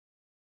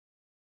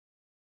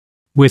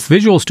With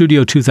Visual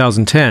Studio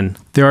 2010,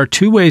 there are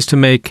two ways to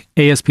make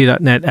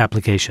ASP.NET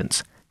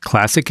applications: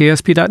 classic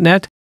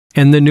ASP.NET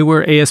and the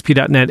newer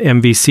ASP.NET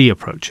MVC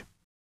approach.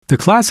 The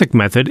classic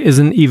method is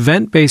an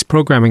event-based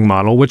programming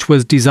model which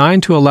was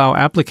designed to allow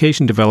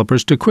application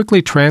developers to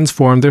quickly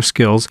transform their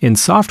skills in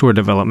software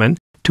development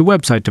to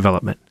website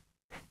development.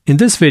 In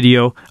this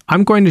video,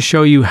 I'm going to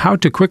show you how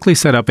to quickly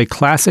set up a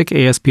classic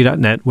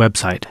ASP.NET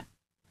website.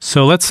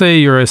 So let's say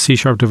you're a C#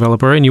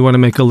 developer and you want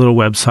to make a little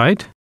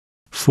website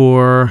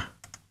for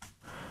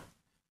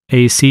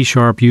a C#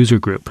 user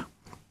group.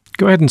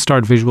 Go ahead and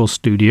start Visual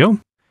Studio,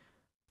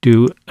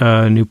 do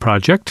a new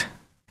project,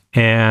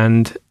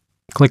 and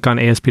click on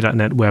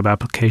ASP.NET Web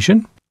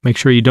Application. Make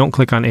sure you don't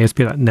click on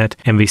ASP.NET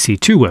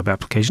MVC2 Web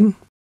Application.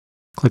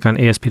 Click on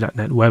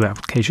ASP.NET Web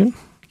Application.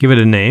 Give it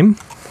a name.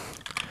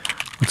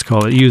 Let's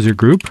call it User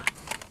Group,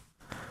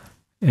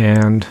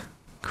 and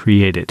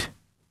create it.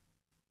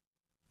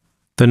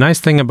 The nice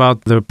thing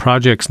about the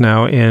projects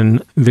now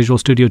in Visual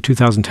Studio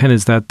 2010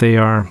 is that they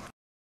are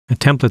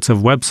templates of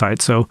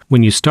websites. So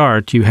when you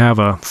start, you have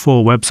a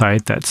full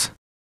website that's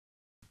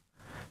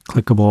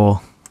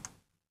clickable.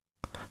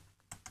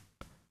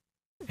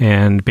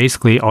 And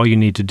basically all you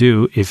need to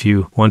do if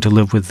you want to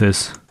live with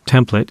this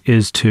template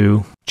is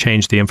to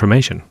change the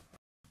information.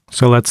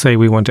 So let's say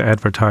we want to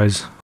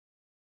advertise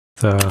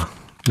the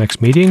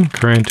next meeting,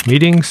 current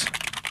meetings,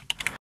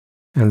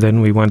 and then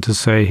we want to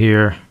say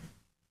here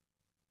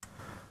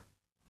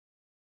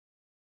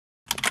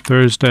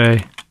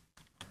Thursday,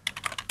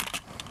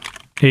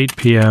 8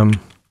 p.m.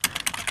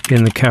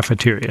 in the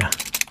cafeteria.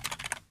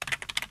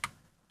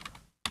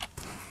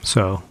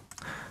 So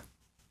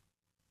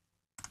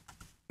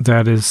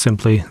that is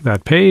simply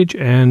that page,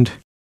 and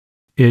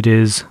it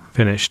is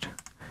finished.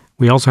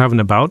 We also have an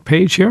About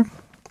page here,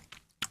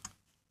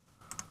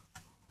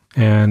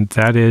 and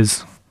that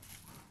is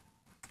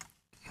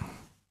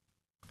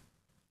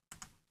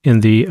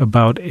in the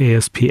About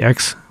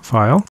ASPX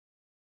file.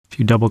 If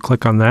you double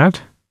click on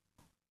that,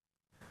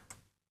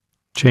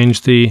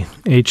 change the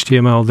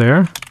HTML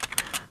there,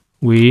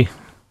 we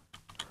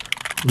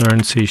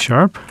learn C#,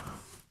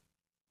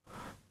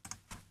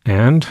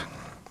 and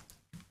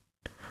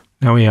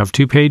now we have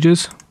two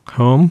pages: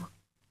 home,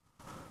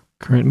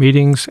 current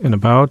meetings, and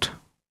about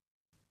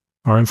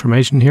our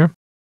information here.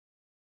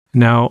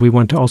 Now we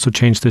want to also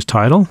change this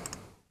title.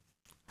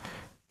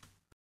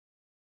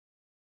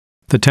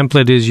 The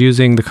template is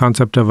using the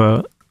concept of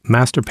a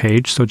master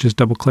page, so just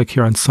double click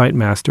here on Site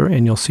Master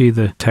and you'll see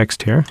the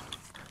text here.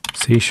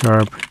 C#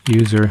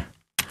 user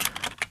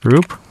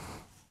group.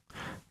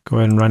 Go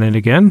ahead and run it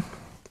again.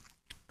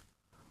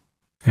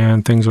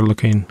 And things are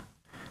looking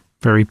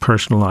very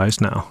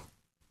personalized now.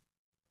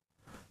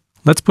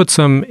 Let's put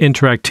some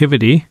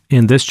interactivity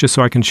in this just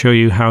so I can show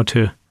you how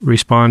to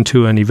respond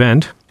to an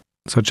event,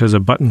 such as a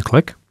button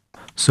click.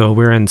 So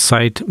we're in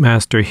Site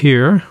Master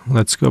here.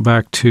 Let's go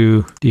back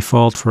to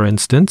default, for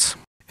instance,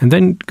 and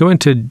then go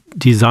into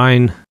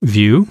Design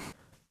View.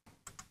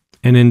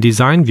 And in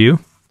Design View,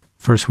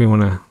 first we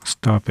want to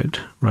stop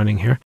it running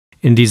here.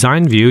 In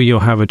Design View,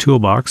 you'll have a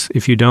toolbox.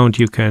 If you don't,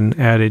 you can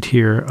add it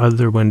here,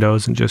 other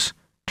windows, and just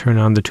turn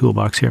on the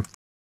toolbox here.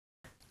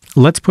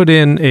 Let's put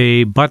in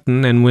a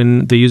button, and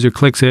when the user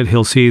clicks it,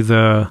 he'll see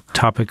the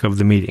topic of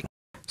the meeting.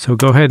 So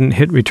go ahead and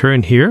hit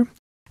Return here,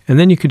 and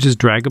then you could just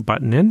drag a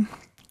button in.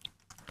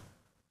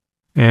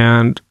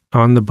 And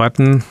on the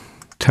button,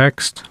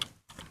 text,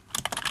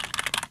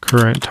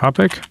 current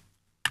topic.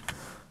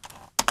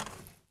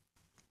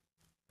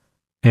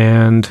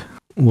 And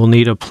we'll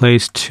need a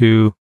place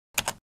to,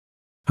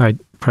 I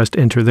pressed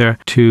enter there,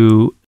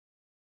 to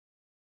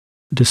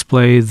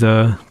display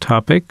the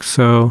topic.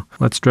 So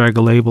let's drag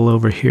a label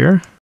over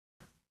here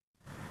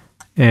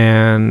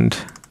and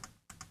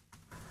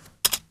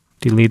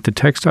delete the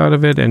text out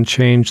of it and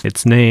change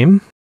its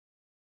name.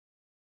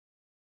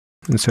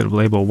 Instead of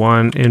label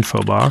 1,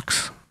 info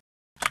box,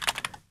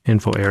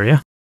 info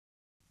area.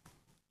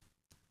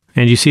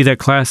 And you see that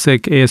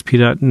classic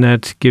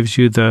ASP.NET gives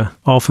you the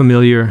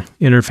all-familiar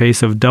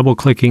interface of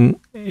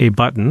double-clicking a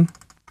button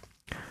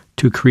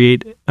to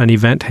create an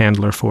event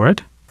handler for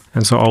it.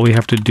 And so all we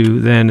have to do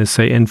then is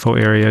say info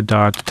area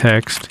dot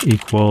text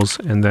equals,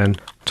 and then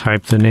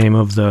type the name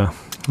of the,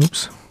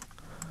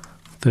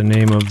 the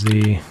name of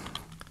the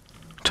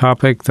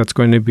topic that's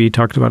going to be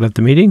talked about at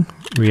the meeting,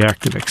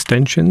 reactive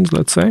extensions,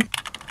 let's say.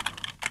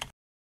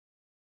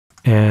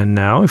 And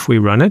now if we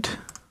run it,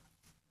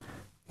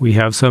 we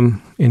have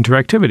some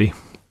interactivity.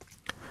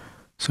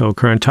 So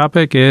current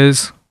topic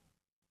is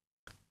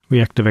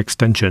reactive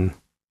extension.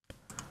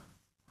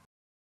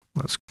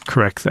 Let's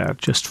correct that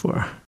just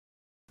for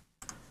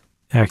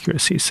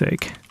accuracy's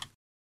sake.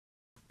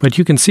 But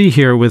you can see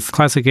here with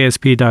classic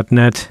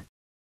ASP.NET,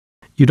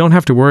 you don't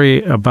have to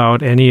worry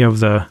about any of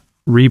the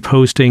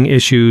reposting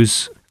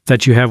issues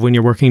that you have when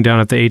you're working down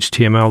at the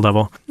HTML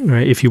level.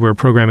 Right? If you were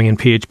programming in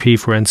PHP,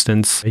 for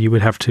instance, you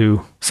would have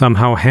to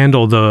somehow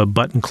handle the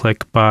button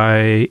click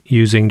by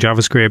using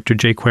JavaScript or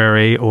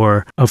jQuery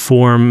or a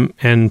form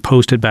and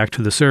post it back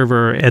to the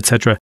server,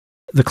 etc.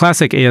 The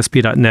classic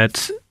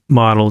ASP.NET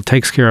model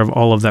takes care of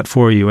all of that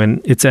for you,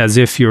 and it's as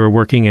if you're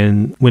working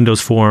in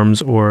Windows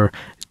Forms or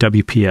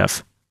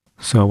WPF.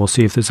 So we'll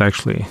see if this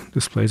actually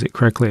displays it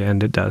correctly,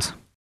 and it does.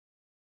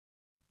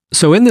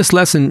 So in this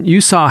lesson,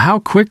 you saw how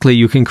quickly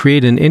you can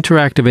create an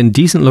interactive and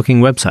decent-looking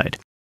website.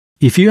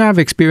 If you have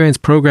experience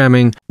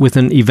programming with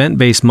an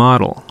event-based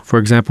model, for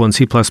example in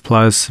C++,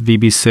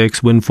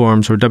 VB6,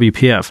 WinForms, or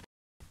WPF,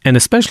 and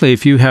especially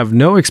if you have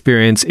no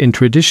experience in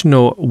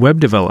traditional web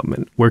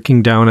development,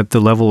 working down at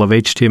the level of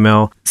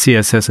HTML,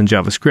 CSS, and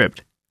JavaScript,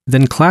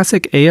 then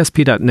classic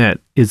ASP.NET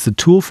is the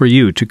tool for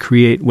you to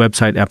create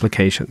website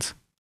applications.